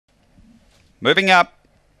Moving up.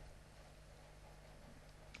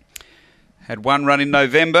 Had one run in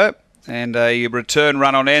November and a return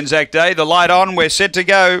run on Anzac Day. The light on, we're set to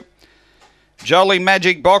go. Jolly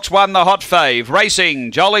Magic, box one, the hot fave.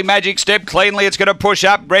 Racing, Jolly Magic step cleanly. It's going to push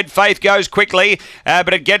up. Red Faith goes quickly,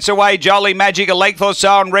 but it gets away. Jolly Magic, a length or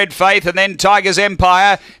so on Red Faith, and then Tiger's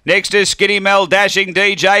Empire. Next is Skinny Mel, Dashing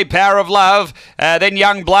DJ, Power of Love. Then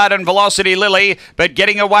Young Blood and Velocity Lily, but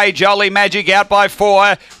getting away. Jolly Magic out by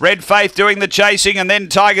 4. Red Faith doing the chasing, and then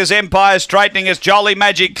Tiger's Empire straightening as Jolly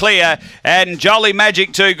Magic clear, and Jolly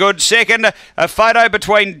Magic too good. Second, a photo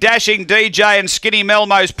between Dashing DJ and Skinny Mel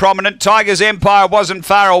most prominent. Tiger's Empire wasn't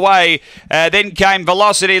far away. Then came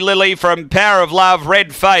Velocity Lily from Power of Love,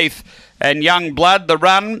 Red Faith, and Young Blood. The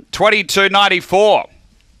run, 22.94.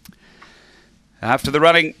 After the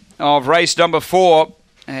running of race number 4,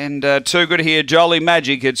 and too good here, Jolly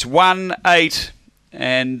Magic. It's 1, 8,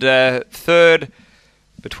 and third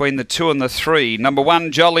between the 2 and the 3. Number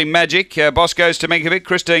 1, Jolly Magic. Bosco's Tominkovic,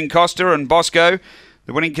 Christine Costa, and Bosco.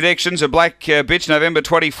 The winning connections are Black Bitch, November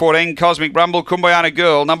 2014. Cosmic Rumble, Kumbayana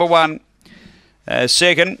Girl, number 1.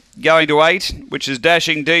 Second, going to 8, which is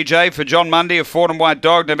Dashing DJ for John Mundy, a Ford and White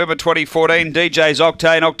Dog, November 2014. DJ's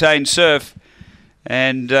Octane Surf.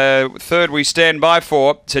 And third, we stand by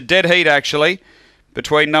for. It's a dead heat, actually,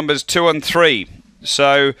 between numbers 2 and 3.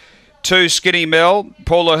 So, 2, Skinny Mel,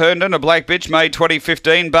 Paula Herndon, a Black Bitch, May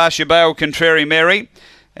 2015. Barsha Bale, Contrary Mary.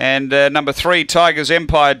 And number 3, Tiger's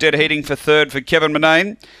Empire, dead heating for third for Kevin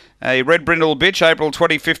Manane. A Red Brindle Bitch, April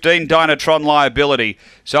 2015, Dynatron Liability.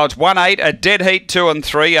 So it's 1, 8, a dead heat 2 and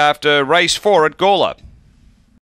 3 after race 4 at Gawler.